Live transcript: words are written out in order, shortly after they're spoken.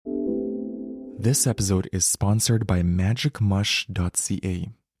This episode is sponsored by magicmush.ca.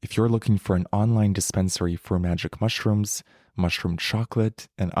 If you're looking for an online dispensary for magic mushrooms, mushroom chocolate,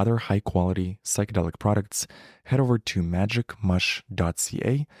 and other high-quality psychedelic products, head over to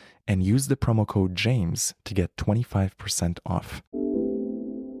magicmush.ca and use the promo code JAMES to get 25% off.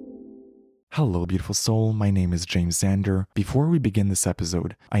 Hello, beautiful soul. My name is James Zander. Before we begin this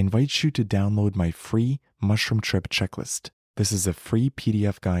episode, I invite you to download my free mushroom trip checklist. This is a free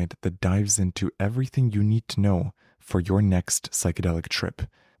PDF guide that dives into everything you need to know for your next psychedelic trip.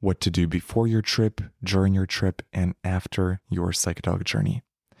 What to do before your trip, during your trip, and after your psychedelic journey.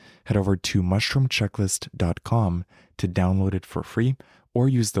 Head over to mushroomchecklist.com to download it for free or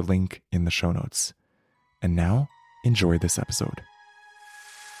use the link in the show notes. And now, enjoy this episode.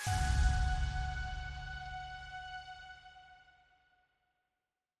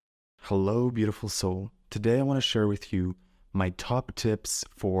 Hello, beautiful soul. Today I want to share with you my top tips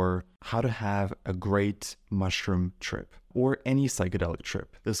for how to have a great mushroom trip or any psychedelic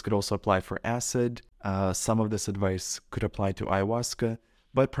trip. This could also apply for acid. Some of this advice could apply to ayahuasca,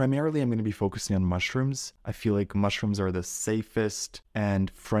 but primarily I'm going to be focusing on mushrooms. I feel like mushrooms are the safest and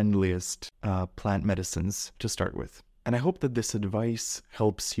friendliest plant medicines to start with. And I hope that this advice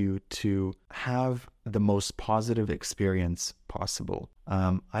helps you to have the most positive experience possible.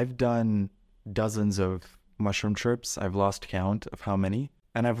 I've done dozens of mushroom trips. I've lost count of how many,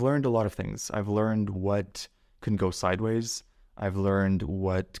 and I've learned a lot of things. I've learned what can go sideways. I've learned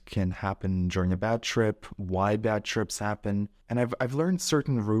what can happen during a bad trip, why bad trips happen, and I've learned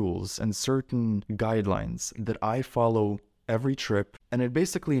certain rules and certain guidelines that I follow every trip, and it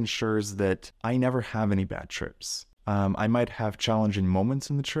basically ensures that I never have any bad trips. I might have challenging moments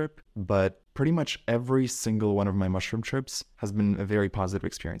in the trip, but pretty much every single one of my mushroom trips has been a very positive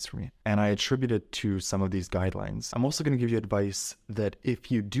experience for me. And I attribute it to some of these guidelines. I'm also going to give you advice that if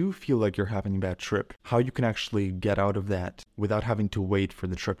you do feel like you're having a bad trip, how you can actually get out of that without having to wait for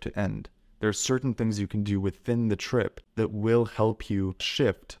the trip to end. There are certain things you can do within the trip that will help you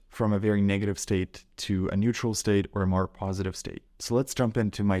shift from a very negative state to a neutral state or a more positive state. So let's jump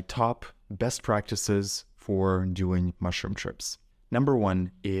into my top best practices for doing mushroom trips. Number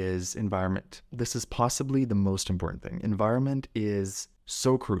one is environment. This is possibly the most important thing. Environment is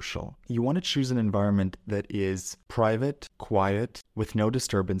so crucial. You want to choose an environment that is private, quiet, with no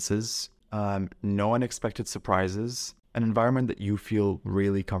disturbances, no unexpected surprises, an environment that you feel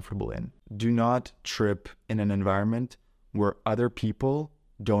really comfortable in. Do not trip in an environment where other people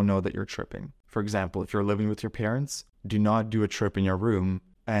don't know that you're tripping. For example, if you're living with your parents, do not do a trip in your room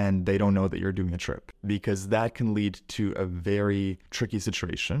and they don't know that you're doing a trip, because that can lead to a very tricky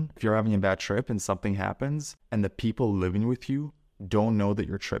situation. If you're having a bad trip and something happens and the people living with you don't know that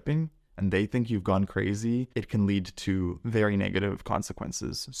you're tripping and they think you've gone crazy, it can lead to very negative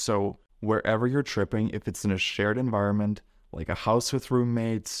consequences. So wherever you're tripping, if it's in a shared environment, like a house with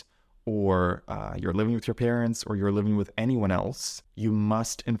roommates, or you're living with your parents, or you're living with anyone else, you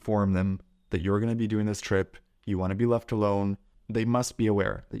must inform them that you're going to be doing this trip. You want to be left alone. They must be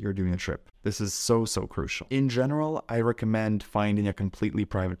aware that you're doing a trip. This is so crucial. In general, I recommend finding a completely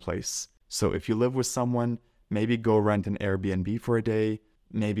private place. So if you live with someone, maybe go rent an Airbnb for a day.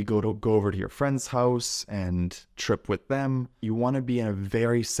 Maybe go over to your friend's house and trip with them. You want to be in a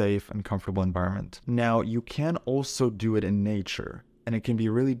very safe and comfortable environment. Now, you can also do it in nature, and it can be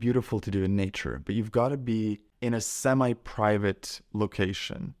really beautiful to do in nature, but you've got to be in a semi-private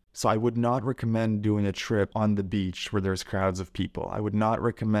location. So I would not recommend doing a trip on the beach where there's crowds of people. I would not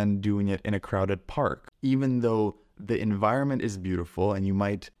recommend doing it in a crowded park, even though the environment is beautiful and you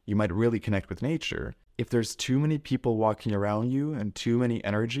might really connect with nature. If there's too many people walking around you and too many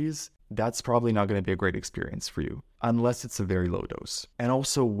energies, that's probably not going to be a great experience for you, unless it's a very low dose. And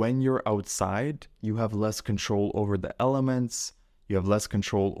also, when you're outside, you have less control over the elements, you have less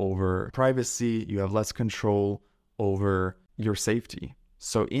control over privacy, you have less control over your safety.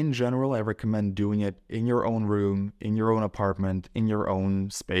 So in general, I recommend doing it in your own room, in your own apartment, in your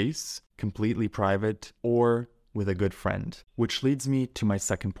own space, completely private, or with a good friend. Which leads me to my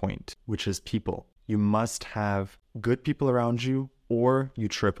second point, which is people. You must have good people around you, or you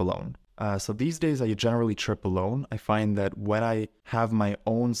trip alone. So these days, I generally trip alone. I find that when I have my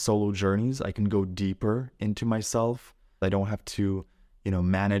own solo journeys, I can go deeper into myself. I don't have to,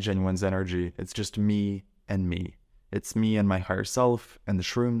 manage anyone's energy. It's just me and me. It's me and my higher self and the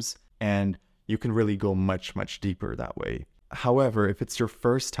shrooms, and you can really go much, much deeper that way. However, if it's your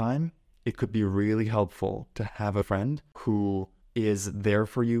first time, it could be really helpful to have a friend who is there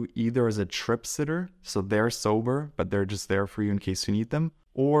for you either as a trip sitter, so they're sober, but they're just there for you in case you need them,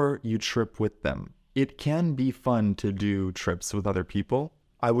 or you trip with them. It can be fun to do trips with other people.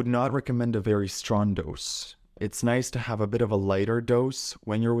 I would not recommend a very strong dose. It's nice to have a bit of a lighter dose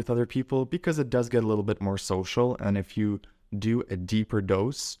when you're with other people because it does get a little bit more social. And if you do a deeper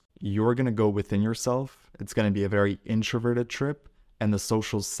dose, you're going to go within yourself. It's going to be a very introverted trip, and the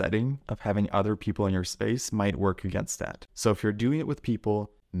social setting of having other people in your space might work against that. So if you're doing it with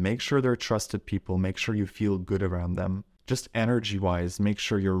people, make sure they're trusted people. Make sure you feel good around them. Just energy-wise, make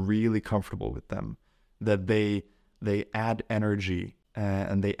sure you're really comfortable with them, that they add energy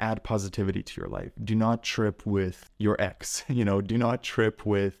and they add positivity to your life. Do not trip with your ex, do not trip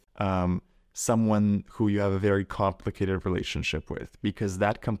with someone who you have a very complicated relationship with, because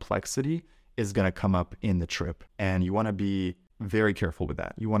that complexity is going to come up in the trip. And you want to be very careful with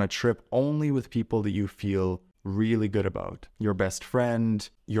that. You want to trip only with people that you feel really good about. Your best friend,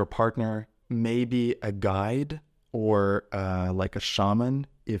 your partner, maybe a guide or like a shaman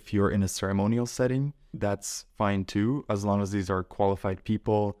if you're in a ceremonial setting. That's fine too, as long as these are qualified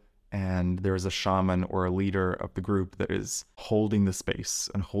people and there's a shaman or a leader of the group that is holding the space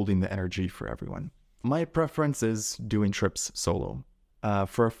and holding the energy for everyone. My preference is doing trips solo.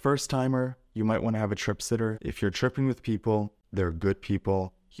 For a first timer, you might want to have a trip sitter. If you're tripping with people, they're good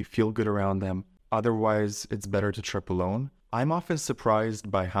people, you feel good around them. Otherwise, it's better to trip alone. I'm often surprised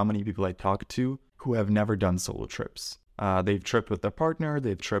by how many people I talk to who have never done solo trips. They've tripped with their partner,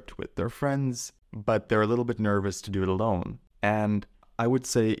 they've tripped with their friends, but they're a little bit nervous to do it alone. And I would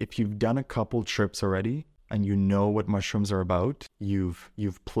say if you've done a couple trips already and you know what mushrooms are about, you've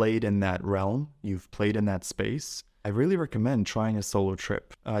played in that realm, you've played in that space, I really recommend trying a solo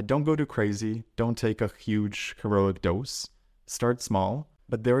trip. Don't go too crazy, don't take a huge heroic dose. Start small,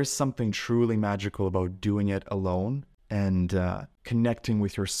 but there is something truly magical about doing it alone and connecting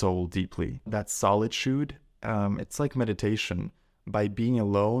with your soul deeply. That solitude, it's like meditation. By being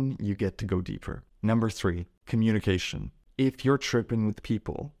alone, you get to go deeper. Number 3, communication. If you're tripping with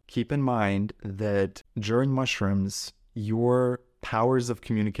people, keep in mind that during mushrooms, your powers of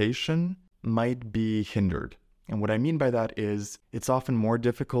communication might be hindered. And what I mean by that is it's often more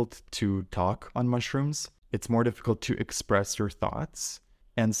difficult to talk on mushrooms. It's more difficult to express your thoughts.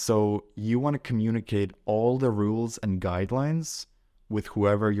 And so you want to communicate all the rules and guidelines with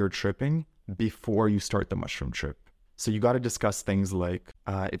whoever you're tripping before you start the mushroom trip. So you got to discuss things like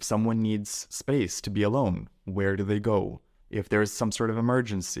if someone needs space to be alone, where do they go? If there's some sort of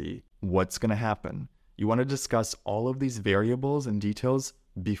emergency, what's going to happen? You want to discuss all of these variables and details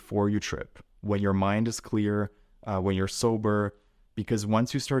before you trip, when your mind is clear, when you're sober, because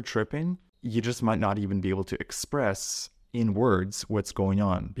once you start tripping, you just might not even be able to express in words what's going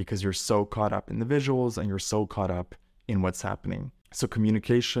on because you're so caught up in the visuals and you're so caught up in what's happening. So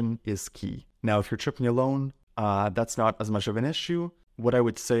communication is key. Now, if you're tripping alone, that's not as much of an issue. What I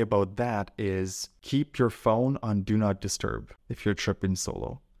would say about that is keep your phone on do not disturb if you're tripping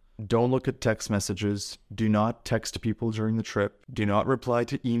solo. Don't look at text messages. Do not text people during the trip. Do not reply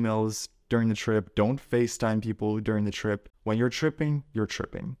to emails during the trip. Don't FaceTime people during the trip. When you're tripping, you're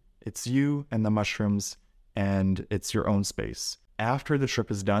tripping. It's you and the mushrooms, and it's your own space. After the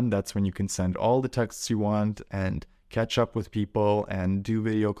trip is done, that's when you can send all the texts you want and catch up with people and do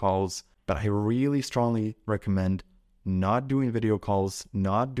video calls. But I really strongly recommend not doing video calls,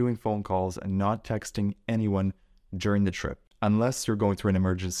 not doing phone calls, and not texting anyone during the trip, unless you're going through an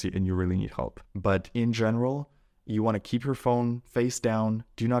emergency and you really need help. But in general, you want to keep your phone face down,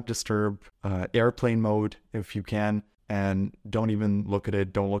 do not disturb, airplane mode if you can, and don't even look at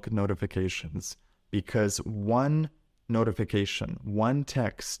it, don't look at notifications. Because one notification, one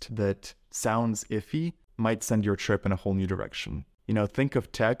text that sounds iffy might send your trip in a whole new direction. Think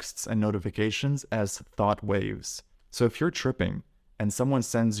of texts and notifications as thought waves. So if you're tripping and someone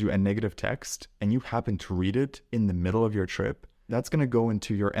sends you a negative text and you happen to read it in the middle of your trip, that's going to go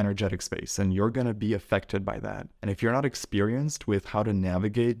into your energetic space and you're going to be affected by that. And if you're not experienced with how to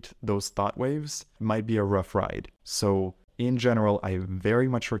navigate those thought waves, it might be a rough ride. So in general, I very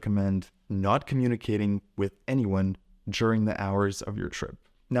much recommend not communicating with anyone during the hours of your trip.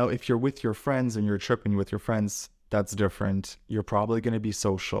 Now, if you're with your friends and you're tripping with your friends, that's different. You're probably going to be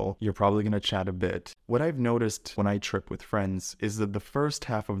social. You're probably going to chat a bit. What I've noticed when I trip with friends is that the first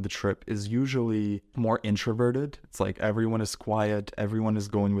half of the trip is usually more introverted. It's like everyone is quiet, everyone is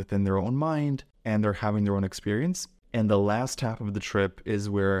going within their own mind, and they're having their own experience. And the last half of the trip is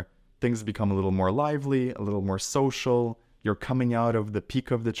where things become a little more lively, a little more social. You're coming out of the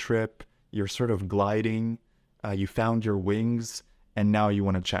peak of the trip. You're sort of gliding. You found your wings. And now you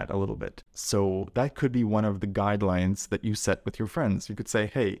want to chat a little bit. So that could be one of the guidelines that you set with your friends. You could say,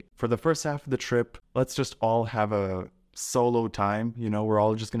 hey, for the first half of the trip, let's just all have a solo time. We're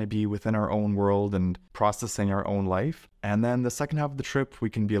all just going to be within our own world and processing our own life. And then the second half of the trip, we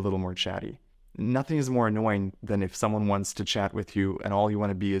can be a little more chatty. Nothing is more annoying than if someone wants to chat with you and all you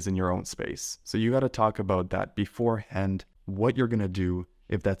want to be is in your own space. So you got to talk about that beforehand, what you're going to do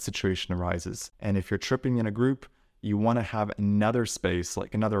if that situation arises. And if you're tripping in a group, you want to have another space,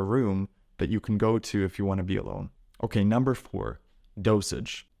 like another room that you can go to if you want to be alone. Okay, number 4,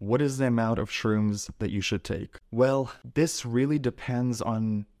 dosage. What is the amount of shrooms that you should take? Well, this really depends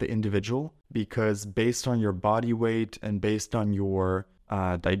on the individual, because based on your body weight and based on your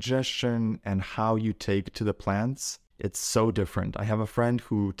digestion and how you take to the plants, it's so different. I have a friend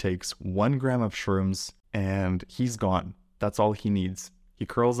who takes 1 gram of shrooms and he's gone. That's all he needs. He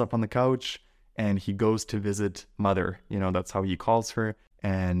curls up on the couch and he goes to visit mother. That's how he calls her.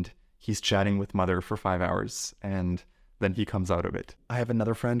 And he's chatting with mother for 5 hours and then he comes out of it. I have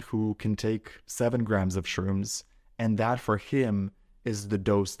another friend who can take 7 grams of shrooms, and that for him is the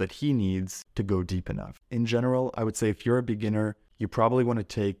dose that he needs to go deep enough. In general, I would say if you're a beginner, you probably want to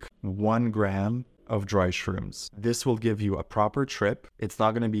take 1 gram of dry shrooms. This will give you a proper trip. It's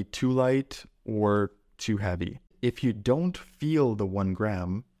not going to be too light or too heavy. If you don't feel the 1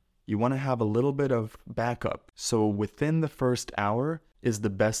 gram, you want to have a little bit of backup. So within the first hour is the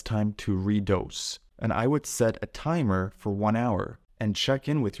best time to redose. And I would set a timer for 1 hour and check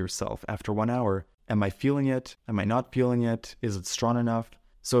in with yourself after 1 hour. Am I feeling it? Am I not feeling it? Is it strong enough?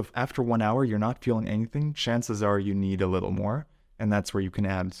 So if after 1 hour you're not feeling anything, chances are you need a little more. And that's where you can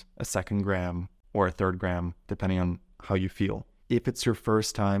add a 2nd gram or a 3rd gram, depending on how you feel. If it's your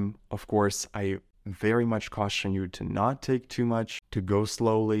first time, of course, I very much caution you to not take too much, to go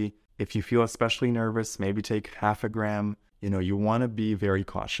slowly. If you feel especially nervous, maybe take 0.5 gram. You want to be very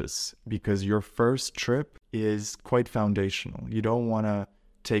cautious because your first trip is quite foundational. You don't want to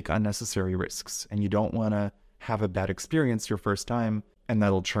take unnecessary risks and you don't want to have a bad experience your first time and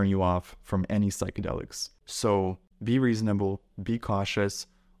that'll turn you off from any psychedelics. So be reasonable, be cautious.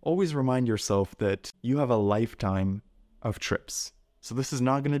 Always remind yourself that you have a lifetime of trips. So this is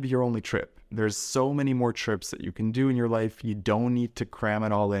not going to be your only trip. There's so many more trips that you can do in your life. You don't need to cram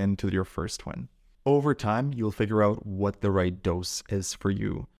it all into your first one. Over time, you'll figure out what the right dose is for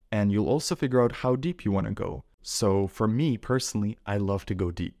you. And you'll also figure out how deep you want to go. So for me personally, I love to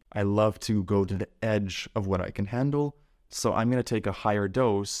go deep. I love to go to the edge of what I can handle. So I'm going to take a higher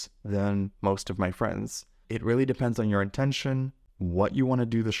dose than most of my friends. It really depends on your intention, what you want to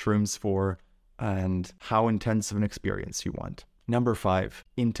do the shrooms for, and how intense of an experience you want. Number 5,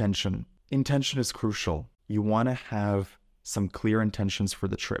 intention. Intention is crucial. You want to have some clear intentions for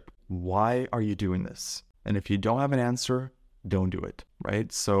the trip. Why are you doing this? And if you don't have an answer, don't do it,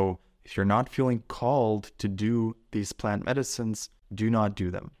 right? So if you're not feeling called to do these plant medicines, do not do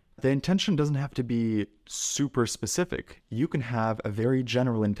them. The intention doesn't have to be super specific. You can have a very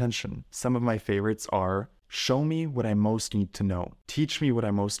general intention. Some of my favorites are, show me what I most need to know. Teach me what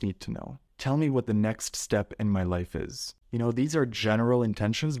I most need to know. Tell me what the next step in my life is. These are general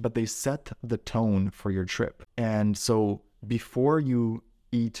intentions, but they set the tone for your trip. And so before you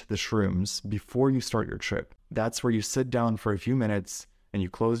eat the shrooms, before you start your trip, that's where you sit down for a few minutes and you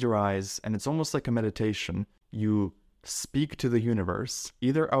close your eyes, and it's almost like a meditation. You speak to the universe,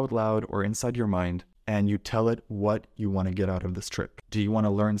 either out loud or inside your mind, and you tell it what you want to get out of this trip. Do you want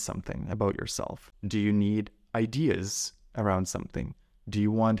to learn something about yourself? Do you need ideas around something? Do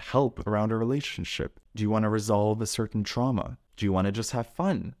you want help around a relationship? Do you want to resolve a certain trauma? Do you want to just have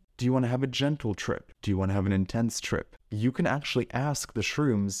fun? Do you want to have a gentle trip? Do you want to have an intense trip? You can actually ask the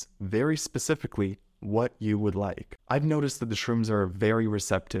shrooms very specifically what you would like. I've noticed that the shrooms are very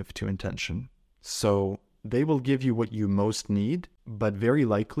receptive to intention. So they will give you what you most need, but very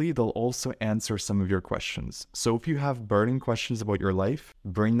likely they'll also answer some of your questions. So if you have burning questions about your life,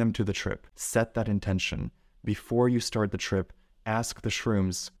 bring them to the trip. Set that intention. Before you start the trip, ask the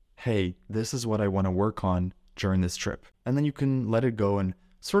shrooms, hey, this is what I want to work on during this trip. And then you can let it go and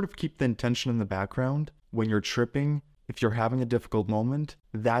sort of keep the intention in the background. When you're tripping, if you're having a difficult moment,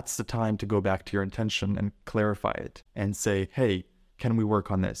 that's the time to go back to your intention and clarify it and say, hey, can we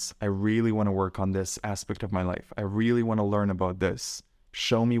work on this? I really want to work on this aspect of my life. I really want to learn about this.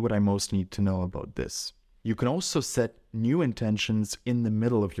 Show me what I most need to know about this. You can also set new intentions in the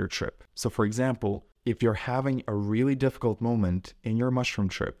middle of your trip. So for example, if you're having a really difficult moment in your mushroom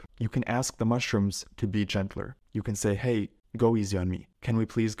trip, you can ask the mushrooms to be gentler. You can say, hey, go easy on me. Can we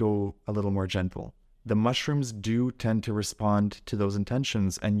please go a little more gentle? The mushrooms do tend to respond to those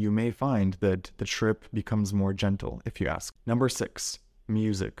intentions, and you may find that the trip becomes more gentle if you ask. Number 6,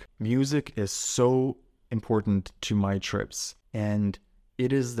 music. Music is so important to my trips. And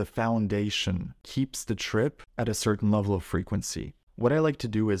it is the foundation, keeps the trip at a certain level of frequency. What I like to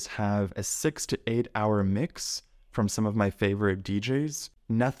do is have a 6 to 8 hour mix from some of my favorite DJs.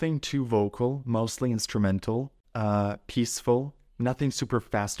 Nothing too vocal, mostly instrumental, peaceful, nothing super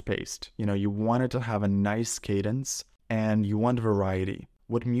fast-paced. You want it to have a nice cadence and you want variety.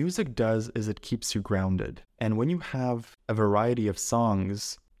 What music does is it keeps you grounded. And when you have a variety of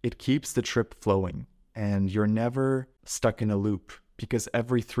songs, it keeps the trip flowing and you're never stuck in a loop, because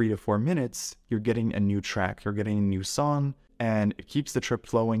every 3 to 4 minutes, you're getting a new track, you're getting a new song, and it keeps the trip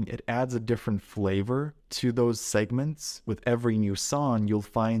flowing. It adds a different flavor to those segments. With every new song, you'll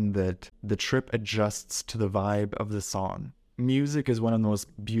find that the trip adjusts to the vibe of the song. Music is one of the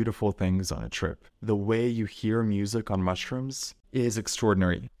most beautiful things on a trip. The way you hear music on mushrooms is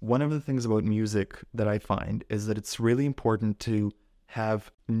extraordinary. One of the things about music that I find is that it's really important to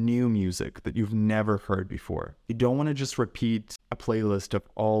have new music that you've never heard before. You don't want to just repeat a playlist of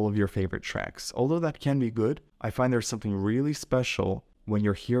all of your favorite tracks. Although that can be good, I find there's something really special when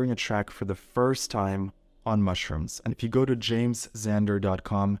you're hearing a track for the first time on mushrooms. And if you go to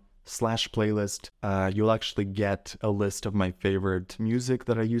jameszander.com/playlist, you'll actually get a list of my favorite music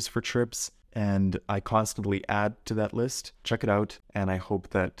that I use for trips. And I constantly add to that list. Check it out, and I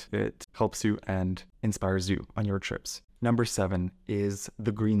hope that it helps you and inspires you on your trips. Number 7 is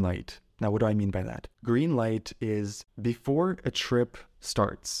the green light. Now, what do I mean by that? Green light is before a trip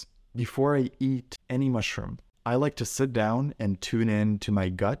starts, before I eat any mushroom, I like to sit down and tune in to my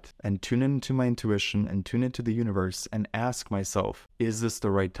gut and tune into my intuition and tune into the universe and ask myself, is this the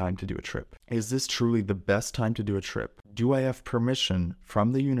right time to do a trip? Is this truly the best time to do a trip? Do I have permission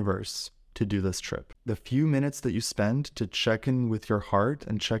from the universe to do this trip? The few minutes that you spend to check in with your heart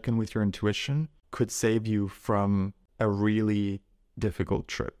and check in with your intuition could save you from a really difficult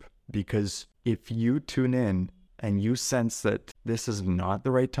trip. Because if you tune in and you sense that this is not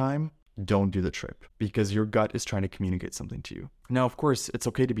the right time, don't do the trip, because your gut is trying to communicate something to you. Now, of course, it's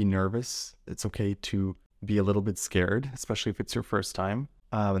okay to be nervous. It's okay to be a little bit scared, especially if it's your first time.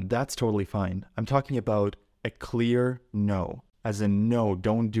 That's totally fine. I'm talking about a clear no, as in, no,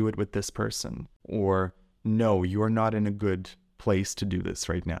 don't do it with this person, or no, you're not in a good place to do this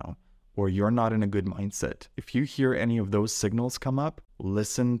right now, or you're not in a good mindset. If you hear any of those signals come up,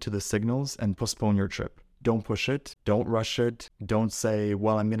 listen to the signals and postpone your trip. Don't push it. Don't rush it. Don't say,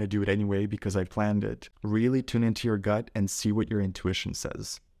 well, I'm going to do it anyway because I planned it. Really tune into your gut and see what your intuition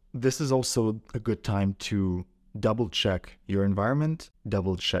says. This is also a good time to double check your environment,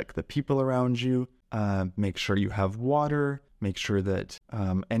 double check the people around you, make sure you have water, make sure that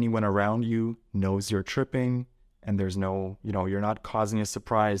anyone around you knows you're tripping, and there's no, you're not causing a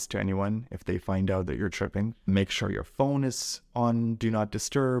surprise to anyone if they find out that you're tripping. Make sure your phone is on Do Not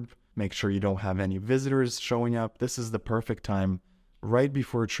Disturb. Make sure you don't have any visitors showing up. This is the perfect time right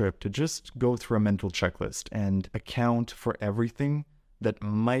before a trip to just go through a mental checklist and account for everything that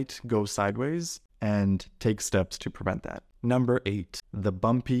might go sideways and take steps to prevent that. Number 8, the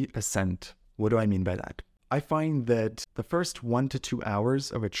bumpy ascent. What do I mean by that? I find that the first 1 to 2 hours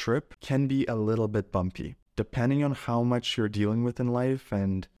of a trip can be a little bit bumpy. Depending on how much you're dealing with in life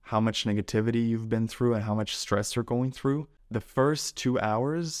and how much negativity you've been through and how much stress you're going through, the first 2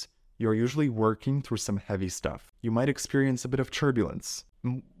 hours, you're usually working through some heavy stuff. You might experience a bit of turbulence.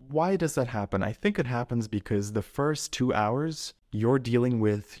 Why does that happen? I think it happens because the first 2 hours, you're dealing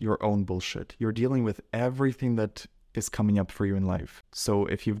with your own bullshit. You're dealing with everything that is coming up for you in life. So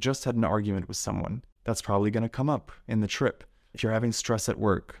if you've just had an argument with someone, that's probably going to come up in the trip. If you're having stress at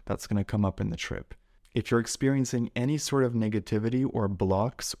work, that's going to come up in the trip. If you're experiencing any sort of negativity or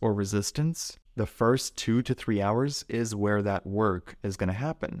blocks or resistance, the first 2 to 3 hours is where that work is going to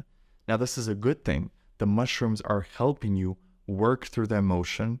happen. Now, this is a good thing. The mushrooms are helping you work through the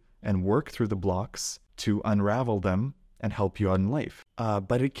emotion and work through the blocks to unravel them and help you out in life.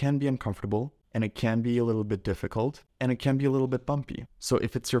 But it can be uncomfortable, and it can be a little bit difficult, and it can be a little bit bumpy. So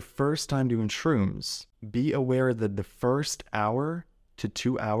if it's your first time doing shrooms, be aware that the first hour to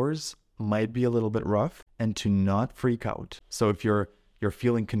 2 hours might be a little bit rough, and to not freak out. So if you're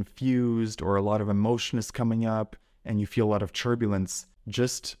feeling confused or a lot of emotion is coming up and you feel a lot of turbulence,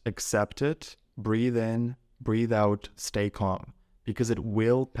 just accept it, breathe in, breathe out, stay calm, because it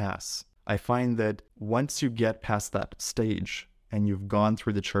will pass. I find that once you get past that stage and you've gone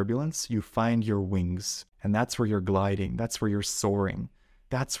through the turbulence, you find your wings, and that's where you're gliding, that's where you're soaring.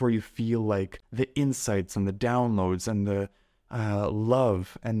 That's where you feel like the insights and the downloads and the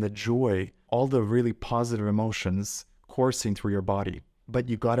love and the joy, all the really positive emotions coursing through your body. But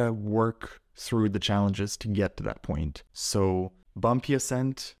you gotta work through the challenges to get to that point. So bumpy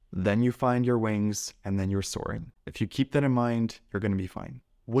ascent, then you find your wings, and then you're soaring. If you keep that in mind, you're going to be fine.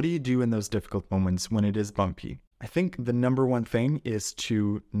 What do you do in those difficult moments when it is bumpy? I think the number one thing is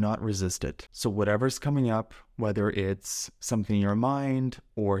to not resist it. So whatever's coming up, whether it's something in your mind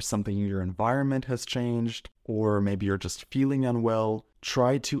or something in your environment has changed, or maybe you're just feeling unwell,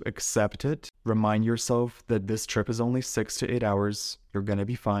 try to accept it. Remind yourself that this trip is only 6 to 8 hours. You're going to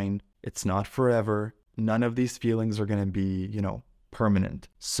be fine. It's not forever. None of these feelings are going to be, permanent.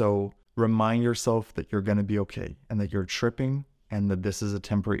 So remind yourself that you're going to be okay and that you're tripping and that this is a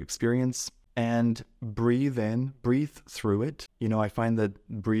temporary experience. And breathe in, breathe through it. I find that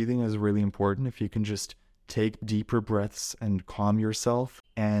breathing is really important. If you can just take deeper breaths and calm yourself,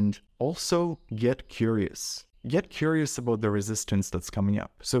 and also get curious. Get curious about the resistance that's coming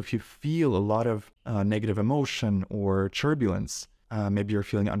up. So if you feel a lot of negative emotion or turbulence, maybe you're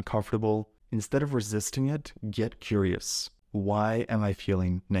feeling uncomfortable, instead of resisting it, get curious. Why am I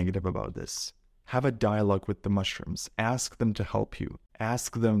feeling negative about this? Have a dialogue with the mushrooms. Ask them to help you.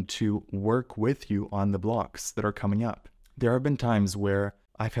 Ask them to work with you on the blocks that are coming up. There have been times where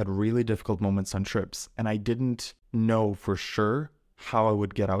I've had really difficult moments on trips, and I didn't know for sure how I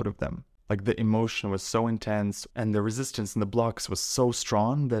would get out of them. Like, the emotion was so intense and the resistance in the blocks was so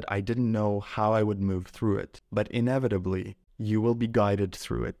strong that I didn't know how I would move through it. But inevitably, you will be guided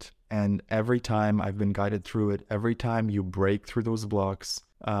through it. And every time I've been guided through it, every time you break through those blocks,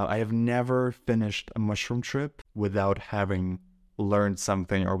 I have never finished a mushroom trip without having learned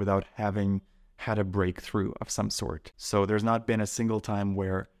something or without having had a breakthrough of some sort. So there's not been a single time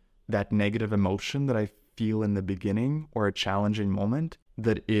where that negative emotion that I feel in the beginning, or a challenging moment,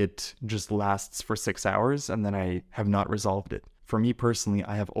 that it just lasts for 6 hours and then I have not resolved it. For me personally,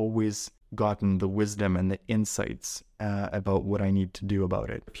 I have always gotten the wisdom and the insights about what I need to do about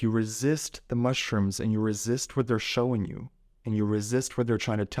it. If you resist the mushrooms and you resist what they're showing you and you resist what they're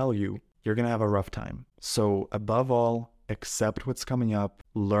trying to tell you, you're going to have a rough time. So above all, accept what's coming up,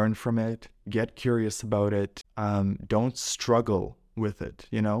 learn from it, get curious about it. Don't struggle with it,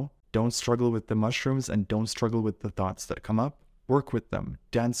 Don't struggle with the mushrooms and don't struggle with the thoughts that come up. Work with them,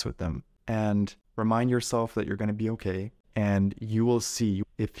 dance with them, and remind yourself that you're going to be okay. And you will see,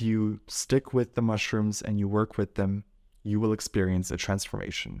 if you stick with the mushrooms and you work with them, you will experience a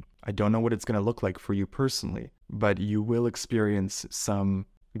transformation. I don't know what it's going to look like for you personally, but you will experience some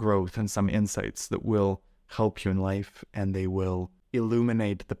growth and some insights that will help you in life, and they will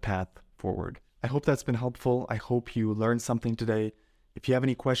illuminate the path forward. I hope that's been helpful. I hope you learned something today. If you have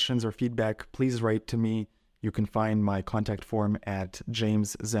any questions or feedback, please write to me. You can find my contact form at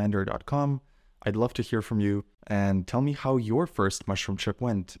jameszander.com. I'd love to hear from you, and tell me how your first mushroom trip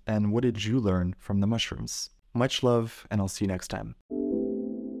went and what did you learn from the mushrooms. Much love, and I'll see you next time.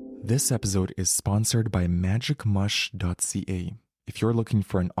 This episode is sponsored by magicmush.ca. If you're looking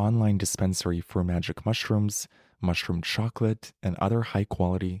for an online dispensary for magic mushrooms, mushroom chocolate, and other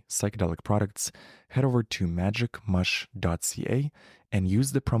high-quality psychedelic products, head over to magicmush.ca and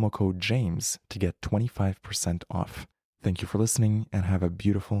use the promo code JAMES to get 25% off. Thank you for listening, and have a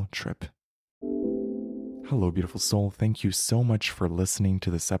beautiful trip. Hello, beautiful soul. Thank you so much for listening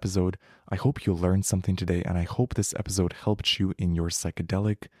to this episode. I hope you learned something today, and I hope this episode helped you in your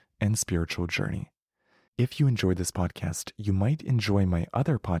psychedelic and spiritual journey. If you enjoyed this podcast, you might enjoy my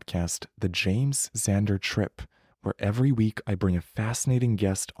other podcast, The James Zander Trip, where every week I bring a fascinating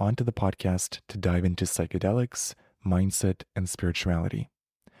guest onto the podcast to dive into psychedelics, mindset, and spirituality.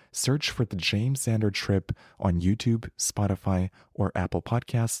 Search for The James Zander Trip on YouTube, Spotify, or Apple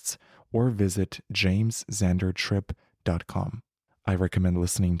Podcasts, or visit jameszandertrip.com. I recommend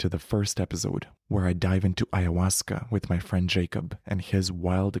listening to the first episode, where I dive into ayahuasca with my friend Jacob and his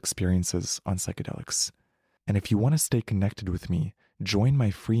wild experiences on psychedelics. And if you want to stay connected with me, join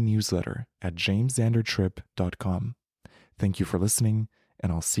my free newsletter at jameszandertrip.com. Thank you for listening,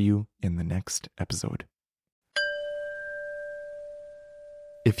 and I'll see you in the next episode.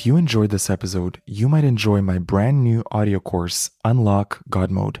 If you enjoyed this episode, you might enjoy my brand new audio course, Unlock God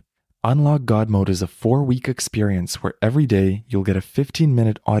Mode. Unlock God Mode is a 4-week experience where every day you'll get a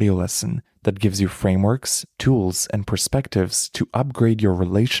 15-minute audio lesson that gives you frameworks, tools, and perspectives to upgrade your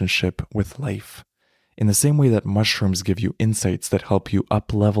relationship with life. In the same way that mushrooms give you insights that help you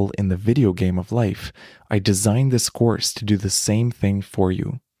up-level in the video game of life, I designed this course to do the same thing for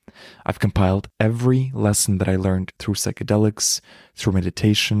you. I've compiled every lesson that I learned through psychedelics, through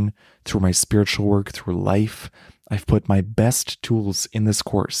meditation, through my spiritual work, through life. I've put my best tools in this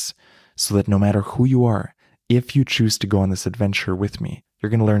course so that no matter who you are, if you choose to go on this adventure with me, you're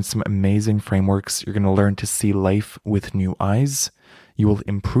going to learn some amazing frameworks. You're going to learn to see life with new eyes. You will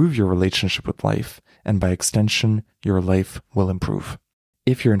improve your relationship with life, and by extension, your life will improve.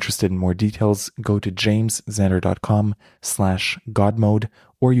 If you're interested in more details, go to jameszander.com/godmode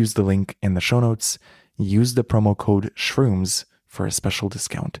or use the link in the show notes. Use the promo code SHROOMS for a special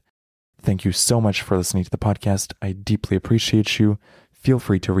discount. Thank you so much for listening to the podcast. I deeply appreciate you. Feel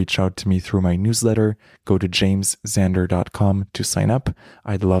free to reach out to me through my newsletter. Go to jameszander.com to sign up.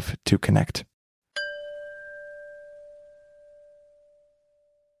 I'd love to connect.